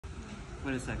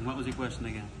Wait a second, what was your question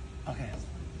again? Okay.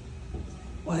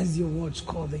 Why is your watch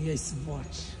called the Yosef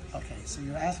watch? Okay, so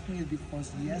you're asking it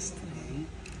because yesterday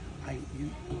you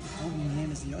told me your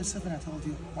name is Yosef, and I told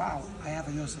you, wow, I have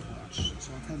a Yosef watch.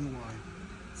 So I'll tell you why.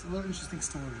 It's a little interesting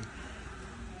story.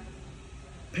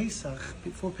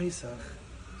 Before Pesach,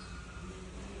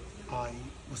 I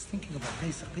was thinking about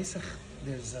Pesach. Pesach,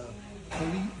 there's a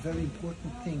very, very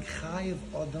important thing. Chayev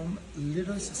Adam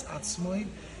liros es atzmoi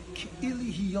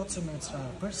ki'ili hi yotze mitzrayim.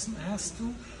 A person has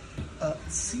to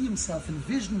see himself,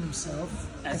 envision himself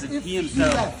as if he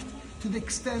left. To the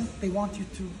extent they want you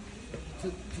to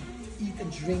eat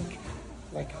and drink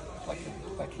like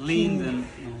a king,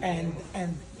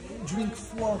 and drink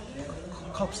 4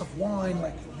 cups of wine,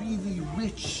 like really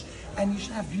rich, and you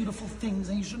should have beautiful things,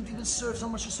 and you shouldn't even serve so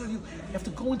much to serve you. You have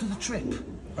to go into the trip,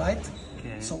 right?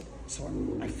 Okay. So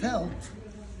I felt,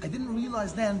 I didn't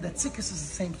realize then that tzikkus is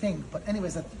the same thing, but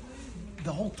anyways, that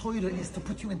the whole Torah is to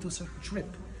put you into a certain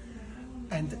trip.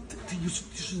 And you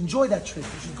should enjoy that trip.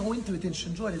 You should go into it and you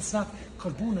should enjoy it. It's not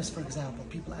karbunas, for example.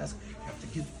 People ask, you have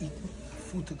to eat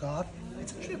food to God.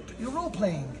 It's a trip. You're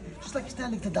role-playing. Just like you're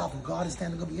standing to daven. God is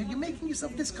standing over here. You're making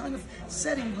yourself this kind of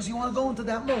setting because you want to go into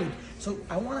that mode. So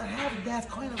I want to have that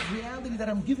kind of reality that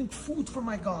I'm giving food for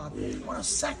my God. I want to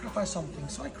sacrifice something.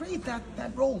 So I create that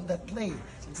role, that play.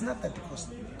 It's not that because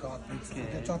God makes the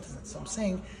job. So I'm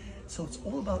saying, so it's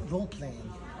all about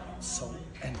role-playing. So,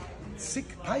 and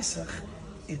Pesach,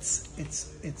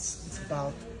 it's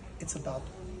about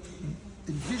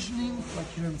envisioning like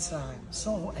you're in Mitzrayim.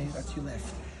 So, and that you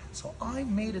left. So I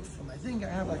made it from, I think I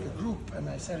have like a group, and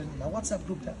I said in my WhatsApp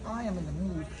group that I am in the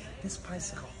mood this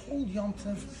Pesach, a whole Yom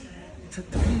Tov, to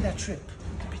be that trip.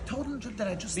 To be total trip that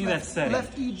I just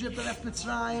left Egypt, I left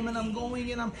Mitzrayim, and I'm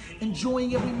going and I'm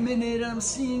enjoying every minute, and I'm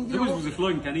seeing, you know.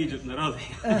 Egypt, no.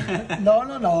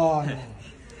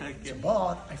 Okay.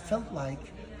 But I felt like,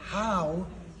 how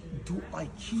do I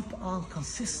keep on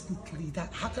consistently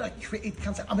that? How could I create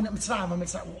concept? I'm in Mitzrayim.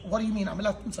 What do you mean? I'm in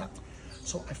Mitzrayim.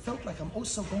 So I felt like I'm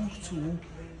also going to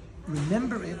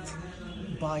remember it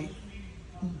by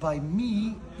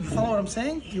me. You follow what I'm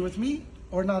saying? You with me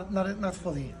or not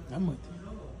fully? I'm with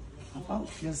you. Oh,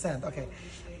 you understand? Okay.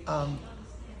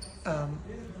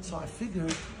 So I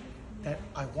figured that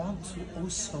I want to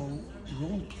also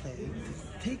role play,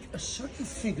 to take a certain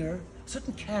figure, a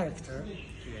certain character,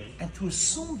 and to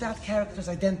assume that character's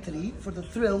identity for the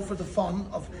thrill, for the fun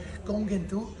of going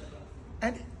into,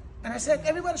 and I said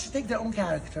everybody should take their own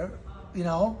character, you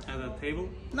know. At a table?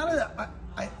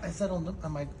 I said on a group,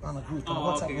 on a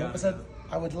WhatsApp group. I said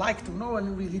I would like to. No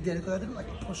one really did it because I didn't like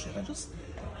to push it. I just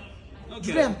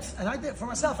dreamt, and I did for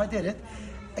myself. I did it.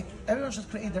 Everyone should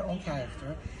create their own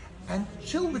character and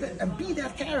chill with it and be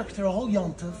that character a whole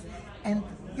Yom Tov, and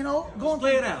you know, go and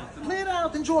play it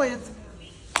out, enjoy it.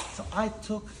 So I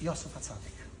took Yosef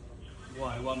HaTzadik.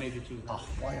 Why? What made you choose that?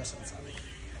 Why Yosef HaTzadik?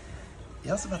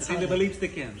 Yosef HaTzadik. The beliefs the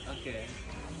kin. Okay.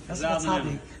 Yosef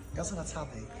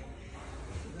HaTzadik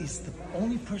is the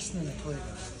only person in the Torah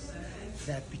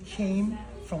that became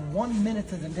from one minute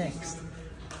to the next,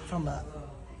 from a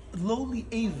lowly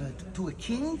Avid to a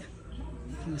king,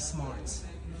 through his smarts.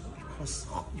 Because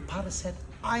Yipara said,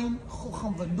 Ein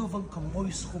Chocham v'nuvel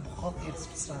kamois hu b'chol Eretz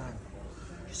Mitzrayim.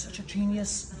 You're such a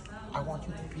genius, I want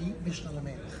you to be Mishnah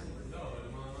Lamelech.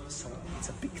 So it's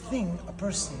a big thing, a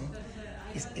person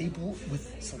is able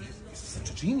with, so he's such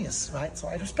a genius, right? So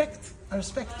I respect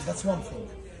it, that's one thing.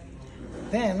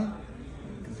 Then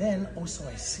also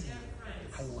I see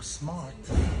how he was smart,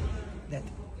 that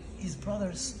his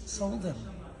brothers sold him,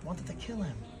 wanted to kill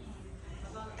him.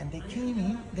 And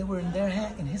they were in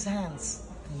his hands.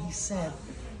 And he said,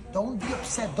 don't be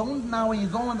upset, don't now when you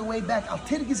go on the way back,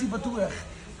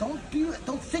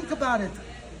 don't think about it.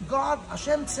 God,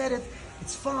 Hashem said it,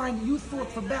 it's fine, you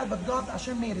thought for bad, but God,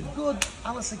 Hashem made it good.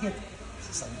 It's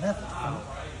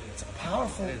a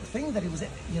powerful thing that he was,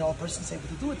 you know, a person's able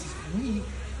to do it. For me,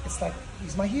 it's like,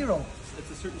 he's my hero.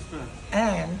 It's a certain strength.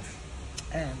 And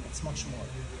it's much more.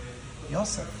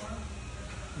 Yosef,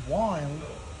 while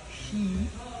he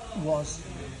was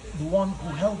the one who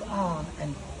held on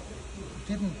and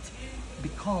didn't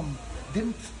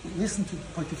listen to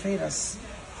Potiphar's,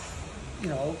 you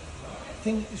know,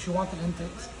 thing she wanted him to,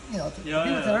 you know, to be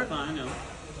with her. I know.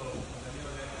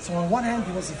 So on one hand,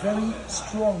 he was very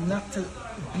strong not to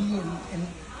be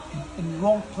in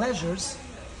wrong pleasures.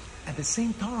 At the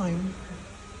same time,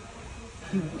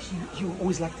 he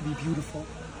always liked to be beautiful.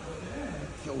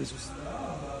 He always was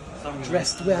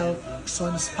dressed well, so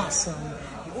in his pasam.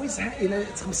 He always had, you know,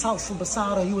 it's Hamsal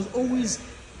Basara. He was always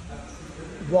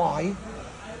why,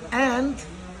 and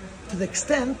to the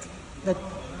extent that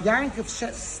Yankov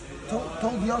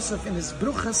told Yosef in his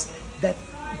bruchas that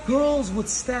girls would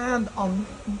stand on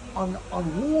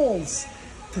walls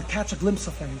to catch a glimpse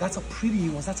of him. That's how pretty he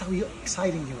was. That's how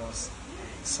exciting he was.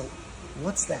 So,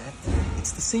 what's that?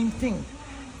 It's the same thing.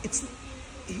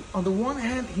 On the one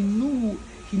hand, he knew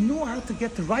how to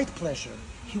get the right pleasure.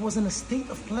 He was in a state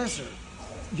of pleasure.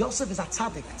 Yosef is a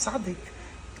tzaddik. Tzaddik,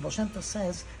 the Baal Shem Tov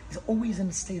says, is always in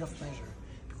a state of pleasure.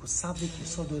 Because tzaddik,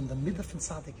 Yisod, in the middle of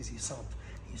tzaddik is Yisod.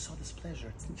 Yisod is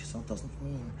pleasure. Yisod doesn't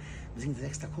mean, I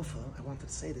wanted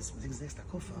to say this, Yisod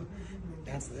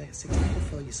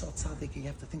tzaddik, you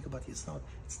have to think about Yisod.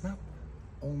 It's not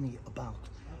only about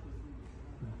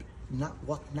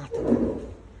what not to do.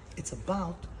 It's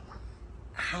about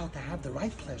how to have the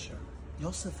right pleasure.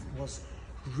 Yosef was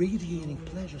radiating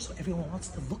pleasure, so everyone wants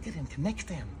to look at him, connect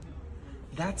to him.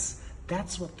 That's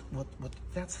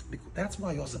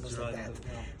why Yosef was like that.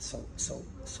 So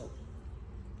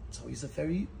he's a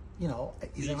very,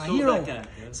 he's a hero.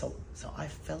 So I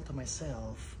felt to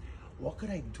myself, what could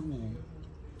I do?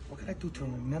 What could I do to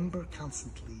remember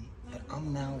constantly that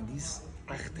I'm now in these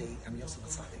achtei, I'm Yosef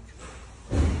Tzaddik.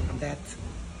 And that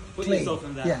Put play. yourself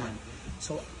in that mind.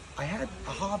 So I had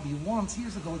a hobby once,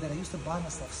 years ago, that I used to buy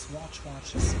myself Swatch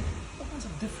watches. All kinds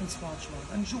of different Swatch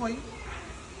watches. I enjoy it.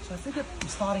 So I figured I'm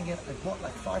starting it. I bought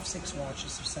like 5-6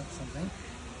 watches or something.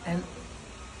 And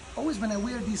always when I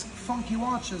wear these funky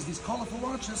watches, these colorful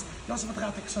watches, you also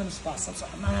have to external spass. So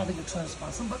I'm not having external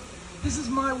spass, but this is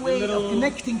my way of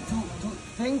connecting to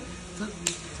thing. So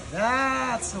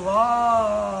that's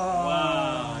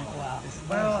wow.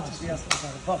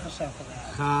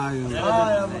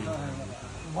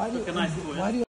 Why do you